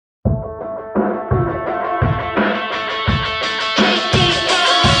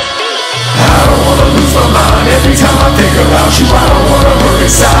mind every time I think about you. I don't wanna hurt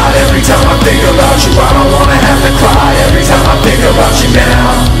inside every time I think about you. I don't wanna have to cry every time I think about you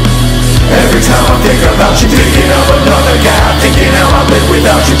now. Every time I think about you, thinking of another guy, thinking how I live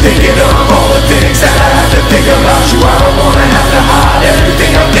without you, thinking of all the things that I have to think about you. I don't wanna have to hide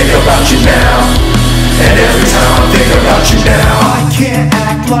everything I think about you now. And every time I think about you now, I can't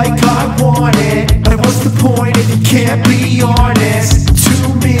act like I want it. Like what's the point if you can't be honest? To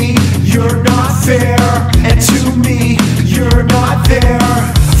me, you're not fair, and to me, you're not there.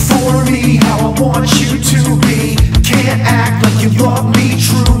 For me, how I want you to be. Can't act like you love me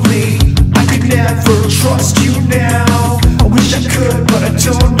truly. I could never trust you now. I wish I could, but I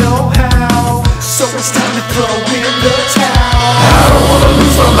don't know how. So it's time to throw in the towel. I don't wanna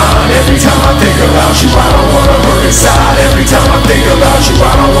lose my mind every time I think about you. I don't wanna hurt inside every time I think about you.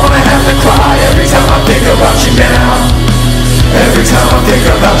 I don't wanna have to cry every time I think about you now. Every time I think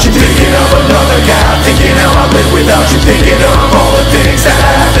about you, thinking of another guy, thinking how I live without you, thinking of all the things that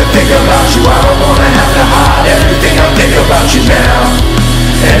I have to think about you. I don't wanna have to hide everything I think about you now.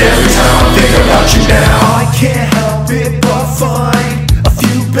 And every time I think about you now, I can't help it but find a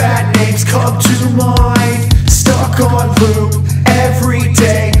few bad names come to mind. Stuck on loop every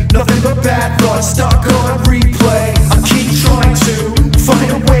day, nothing but bad thoughts stuck on replay. I keep trying to find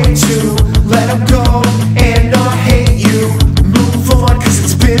a way to let them go and not hate you. Move on cause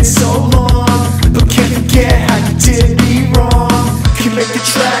it's been so long, but can't forget how you did me wrong. Can make the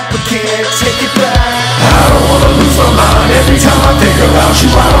track but can't take it back. I don't wanna lose my mind every time I think about you.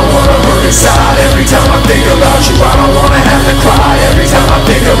 I don't wanna hurt inside every time I think about you. I don't wanna have to cry every time I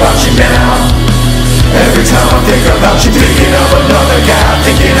think about you now. Every time I think about you, thinking of another guy,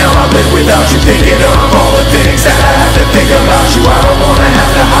 thinking how I live without you, thinking of all the things that I have to think about you. I don't wanna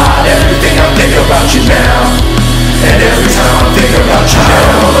have to hide everything I think about you now. And every time I think about you now, I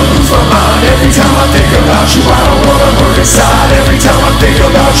don't wanna lose my mind every time I think about you. I don't wanna hurt inside every time I think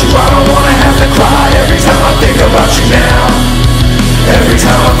about you. I don't wanna have to cry every time I think about you now. Every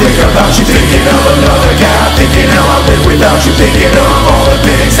time I think about you, thinking of another guy, thinking how I live without you, thinking of all the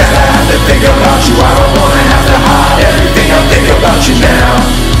things that I have to think about you. I don't wanna have to hide everything I think about you now.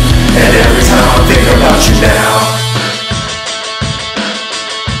 And every